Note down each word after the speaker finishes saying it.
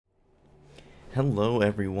Hello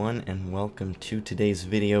everyone and welcome to today's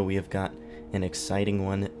video. We have got an exciting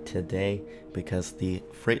one today because the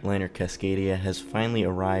Freightliner Cascadia has finally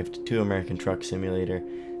arrived to American Truck Simulator.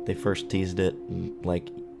 They first teased it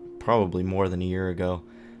like probably more than a year ago,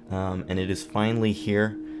 and it is finally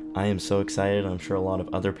here. I am so excited. I'm sure a lot of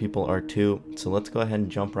other people are too. So let's go ahead and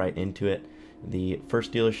jump right into it. The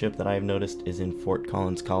first dealership that I have noticed is in Fort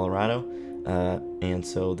Collins, Colorado, and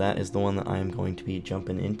so that is the one that I am going to be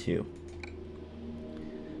jumping into.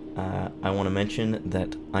 I want to mention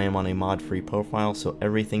that I am on a mod-free profile, so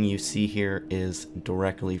everything you see here is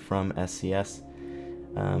directly from SCS.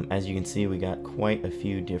 As you can see, we got quite a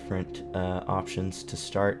few different options to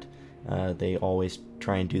start. They always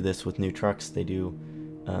try and do this with new trucks. They do,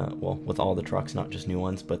 well, with all the trucks, not just new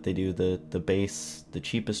ones, but they do the base, the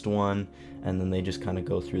cheapest one, and then they just kind of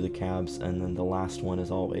go through the cabs, and then the last one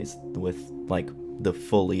is always with like the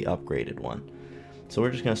fully upgraded one. So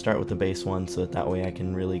we're just going to start with the base one so that way I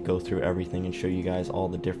can really go through everything and show you guys all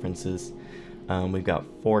the differences. We've got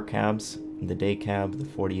 4 cabs, the day cab, the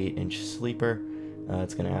 48-inch sleeper.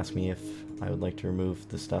 It's going to ask me if I would like to remove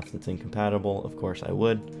the stuff that's incompatible. Of course I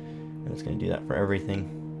would, and it's going to do that for everything.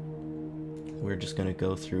 We're just going to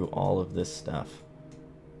go through all of this stuff.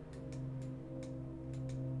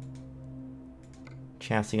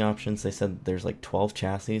 Chassis options, they said there's like 12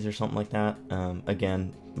 chassis or something like that.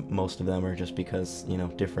 Again, most of them are just because, you know,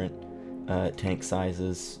 different tank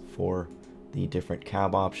sizes for the different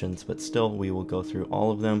cab options, but still we will go through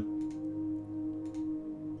all of them.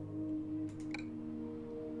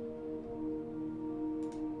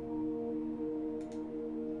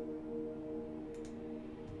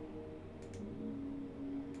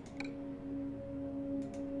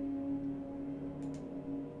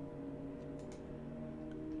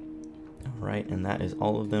 Right, and that is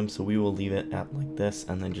all of them, so we will leave it at like this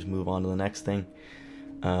and then just move on to the next thing.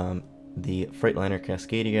 The Freightliner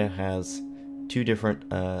Cascadia has 2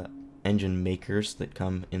 different engine makers that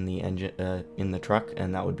come in the engine in the truck,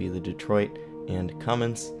 and that would be the Detroit and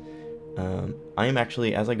Cummins. I am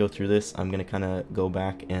actually, as I go through this, I'm going to kind of go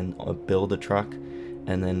back and build a truck,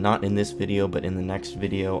 and then not in this video but in the next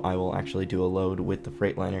video I will actually do a load with the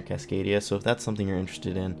Freightliner Cascadia. So if that's something you're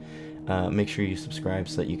interested in, make sure you subscribe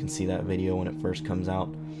so that you can see that video when it first comes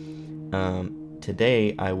out.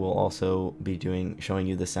 Today I will also be showing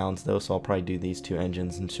you the sounds though, so I'll probably do these 2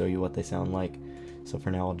 engines and show you what they sound like. So for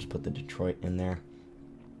now I'll just put the Detroit in there.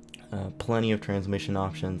 Plenty of transmission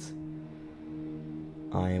options.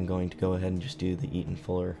 I am going to go ahead and just do the Eaton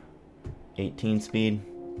Fuller 18 speed.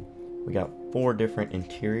 We got 4 different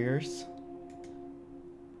interiors.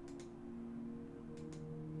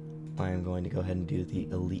 I am going to go ahead and do the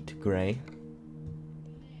Elite Gray.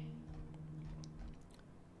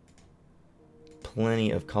 Plenty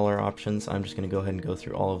of color options. I'm just going to go ahead and go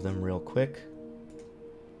through all of them real quick.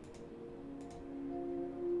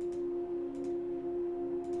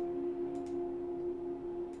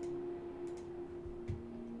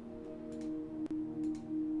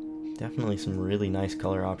 Definitely some really nice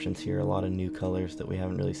color options here. A lot of new colors that we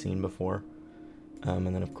haven't really seen before. And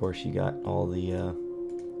then of course you got all the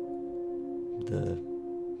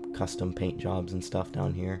custom paint jobs and stuff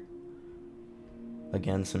down here.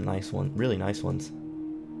 Again, some nice ones, really nice ones.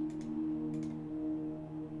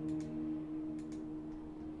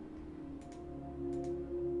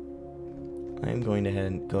 I'm going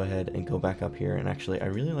to go ahead and go back up here, and actually I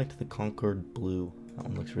really liked the Concord Blue. That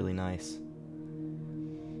one looks really nice.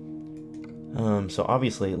 So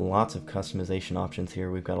obviously lots of customization options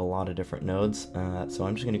here. We've got a lot of different nodes, so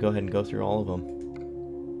I'm just going to go ahead and go through all of them.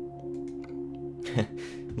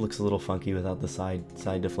 Looks a little funky without the side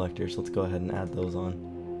deflectors. Let's go ahead and add those on.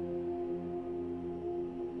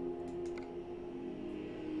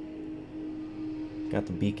 Got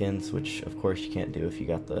the beacons, which of course you can't do if you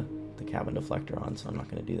got the cabin deflector on, so I'm not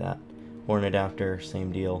going to do that. Horn adapter,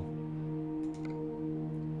 same deal.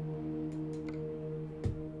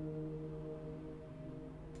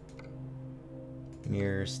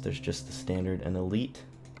 Mirrors, there's just the standard and elite.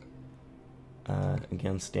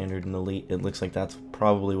 Again, standard and elite. It looks like that's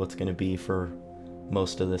probably what's going to be for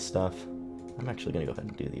most of this stuff. I'm actually going to go ahead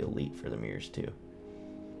and do the elite for the mirrors too.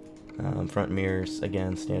 Front mirrors,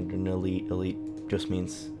 again, standard and elite. Elite just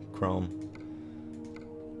means chrome.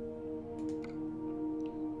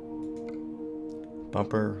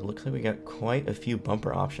 Bumper, looks like we got quite a few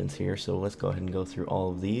bumper options here, so let's go ahead and go through all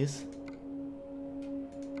of these.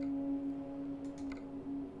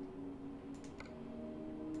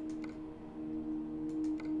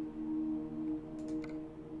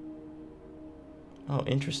 Oh,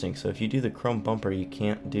 interesting. So if you do the chrome bumper, you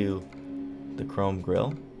can't do the chrome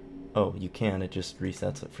grille. Oh, you can, it just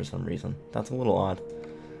resets it for some reason. That's a little odd.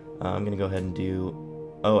 I'm gonna go ahead and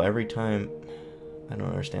do, oh, every time, I don't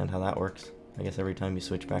understand how that works. I guess every time you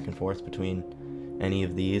switch back and forth between any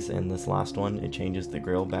of these and this last one, it changes the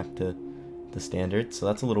grill back to the standard. So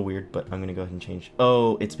that's a little weird, but I'm gonna go ahead and change.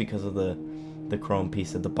 Oh, it's because of the chrome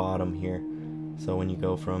piece at the bottom here. So when you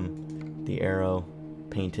go from the arrow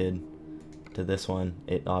painted to this one,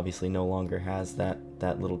 it obviously no longer has that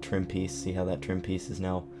little trim piece. See how that trim piece is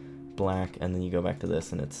now black, and then you go back to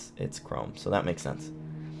this and it's chrome. So that makes sense.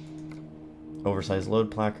 Oversized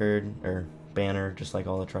load placard or banner, just like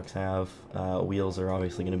all the trucks have. Wheels are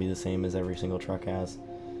obviously going to be the same as every single truck has.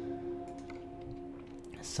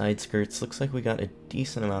 Side skirts, looks like we got a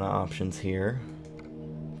decent amount of options here.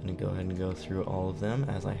 I'm going to go ahead and go through all of them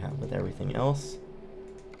as I have with everything else.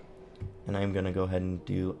 And I'm going to go ahead and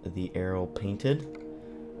do the arrow painted.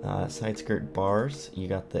 Side skirt bars, you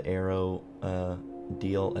got the arrow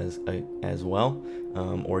deal as well,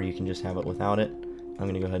 or you can just have it without it. I'm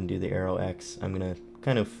going to go ahead and do the arrow X. I'm going to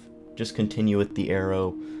kind of just continue with the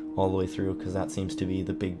arrow all the way through, because that seems to be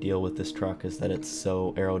the big deal with this truck, is that it's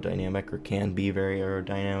so aerodynamic, or can be very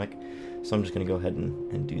aerodynamic. So I'm just going to go ahead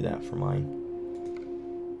and do that for mine.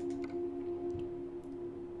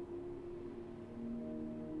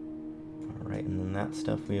 Alright, and then that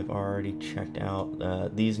stuff we have already checked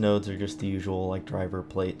out. These nodes are just the usual like driver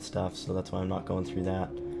plate stuff, so that's why I'm not going through that.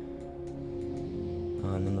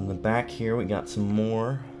 And then in the back here we got some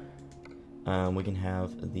more. We can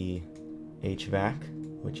have the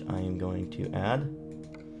HVAC, which I am going to add.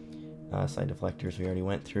 Side deflectors we already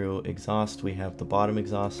went through. Exhaust, we have the bottom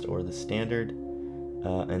exhaust or the standard,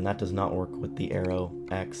 and that does not work with the Aero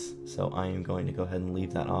X, so I am going to go ahead and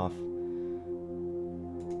leave that off.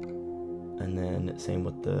 And then same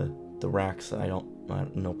with the racks.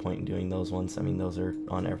 No point in doing those ones. I mean, those are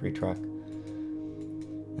on every truck.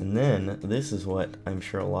 And then this is what I'm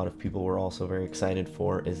sure a lot of people were also very excited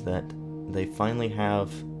for, is that they finally have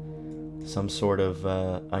some sort of,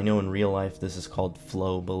 I know in real life this is called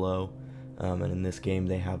flow below, and in this game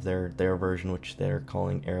they have their version, which they're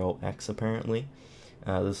calling Aero X apparently.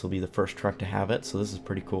 This will be the first truck to have it, so this is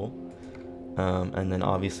pretty cool. And then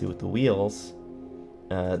obviously with the wheels,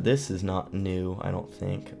 this is not new, I don't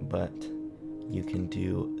think, but you can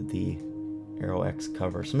do the Aero X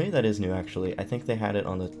cover. So maybe that is new actually. I think they had it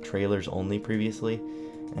on the trailers only previously,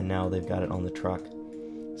 and now they've got it on the truck.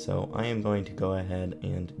 So I am going to go ahead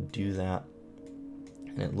and do that.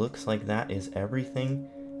 And it looks like that is everything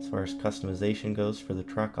as far as customization goes for the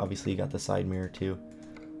truck. Obviously you got the side mirror too.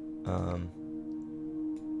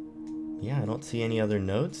 Yeah, I don't see any other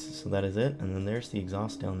nodes, so that is it. And then there's the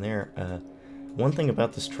exhaust down there. One thing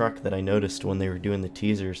about this truck that I noticed when they were doing the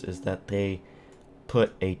teasers is that they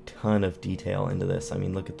put a ton of detail into this. I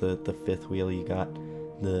mean, look at the fifth wheel, you got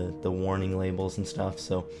the warning labels and stuff.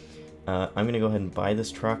 So I'm going to go ahead and buy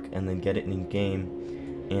this truck and then get it in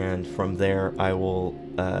game, and from there I will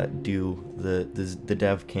do the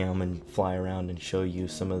dev cam and fly around and show you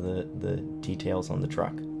some of the details on the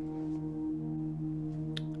truck.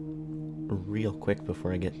 Real quick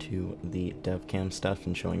before I get to the dev cam stuff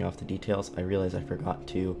and showing off the details, I realize I forgot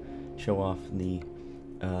to show off the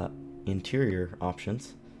interior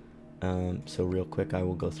options. So real quick I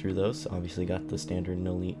will go through those. Obviously got the standard and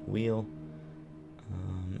elite wheel.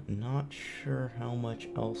 Not sure how much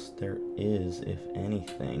else there is, if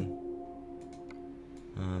anything.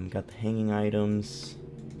 Got the hanging items.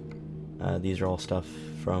 These are all stuff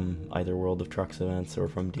from either World of Trucks events or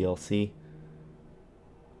from DLC.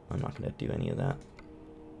 I'm not going to do any of that.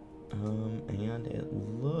 And it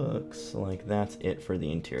looks like that's it for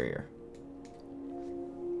the interior.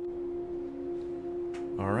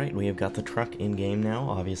 Alright, we have got the truck in game now.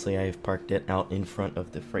 Obviously I have parked it out in front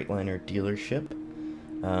of the Freightliner dealership.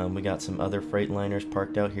 We got some other Freightliners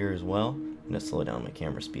parked out here as well. I'm going to slow down my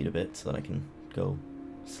camera speed a bit so that I can go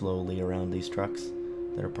slowly around these trucks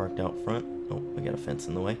that are parked out front. Oh, I got a fence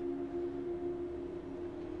in the way.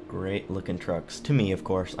 Great looking trucks. To me, of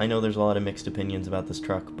course. I know there's a lot of mixed opinions about this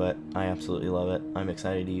truck, but I absolutely love it. I'm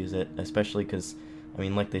excited to use it, especially because, I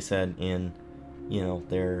mean, like they said in, you know,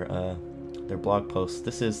 their blog posts,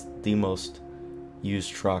 this is the most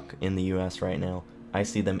used truck in the US right now. I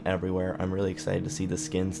see them everywhere. I'm really excited to see the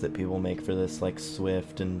skins that people make for this, like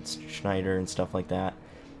Swift and Schneider and stuff like that.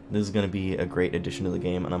 This is going to be a great addition to the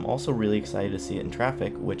game, and I'm also really excited to see it in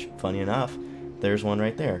traffic, which, funny enough, there's one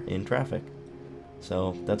right there in traffic.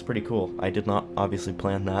 So that's pretty cool. I did not obviously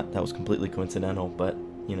plan that. That was completely coincidental, but,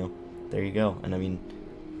 you know, there you go. And I mean,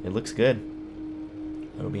 it looks good.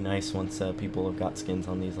 It'll be nice once people have got skins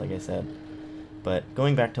on these, like I said. But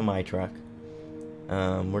going back to my truck,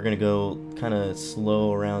 We're gonna go kind of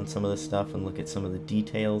slow around some of the stuff and look at some of the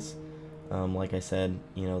details. Like I said,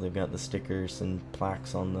 you know, they've got the stickers and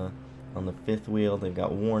plaques on the fifth wheel. They've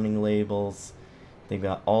got warning labels. They've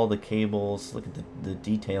got all the cables. Look at the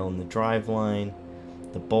detail in the drive line,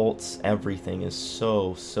 the bolts. Everything is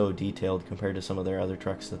so detailed compared to some of their other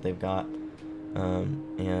trucks that they've got.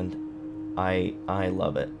 And I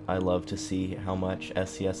love it. I love to see how much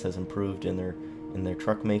SCS has improved in their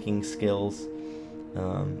truck making skills.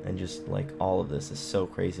 And just like all of this is so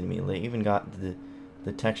crazy to me. They even got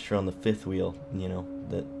the texture on the fifth wheel, you know,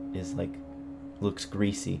 that is like looks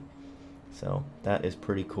greasy. So that is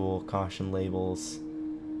pretty cool. Caution labels.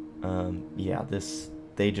 Yeah,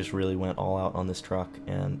 they just really went all out on this truck,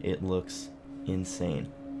 and it looks insane.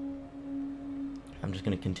 I'm just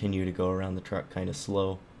gonna continue to go around the truck kind of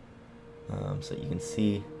slow, so you can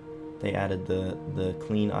see they added the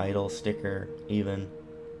clean idle sticker even.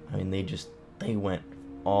 I mean, they went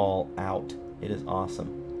all out. It is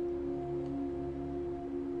awesome.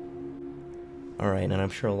 Alright, and I'm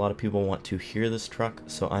sure a lot of people want to hear this truck,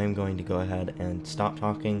 so I'm going to go ahead and stop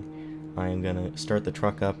talking. I am going to start the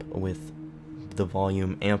truck up with the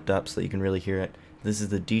volume amped up so that you can really hear it. This is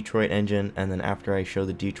the Detroit engine, and then after I show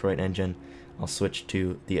the Detroit engine, I'll switch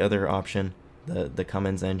to the other option, the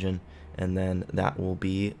Cummins engine, and then that will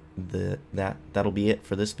be that'll be it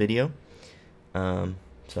for this video.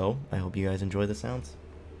 So I hope you guys enjoy the sounds.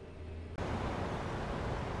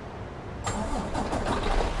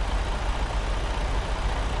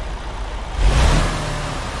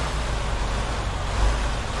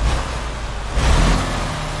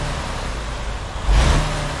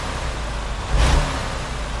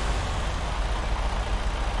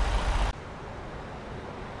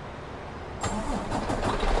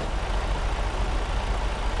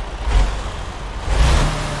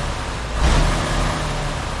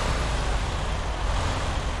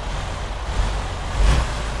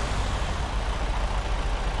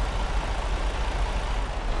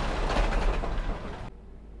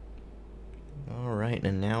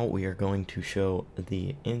 And now we are going to show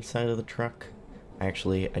the inside of the truck.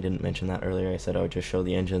 Actually, I didn't mention that earlier. I said I would just show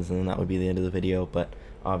the engines and then that would be the end of the video, but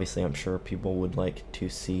obviously I'm sure people would like to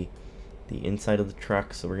see the inside of the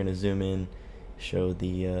truck, so we're going to zoom in, show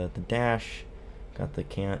the dash, got the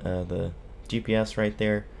GPS right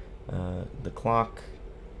there, the clock,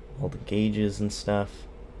 all the gauges and stuff,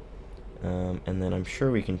 and then I'm sure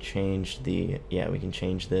we can change we can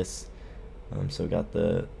change this. So we got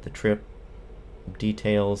the trip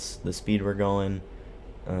details, the speed we're going,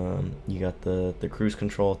 you got the cruise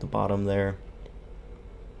control at the bottom there,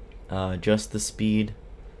 just the speed,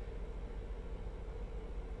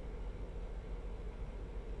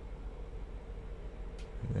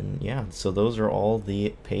 and yeah, so those are all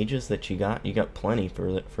the pages that you got plenty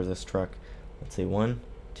for this truck. Let's see, 1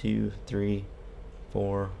 2 3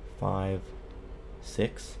 4 5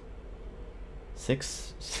 6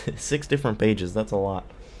 six different pages. That's a lot.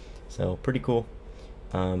 So pretty cool.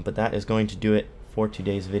 But that is going to do it for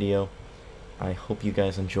today's video. I hope you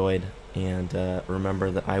guys enjoyed, and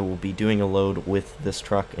remember that I will be doing a load with this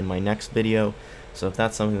truck in my next video, so if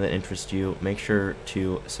that's something that interests you, make sure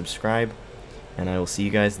to subscribe, and I will see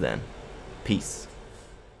you guys then. Peace.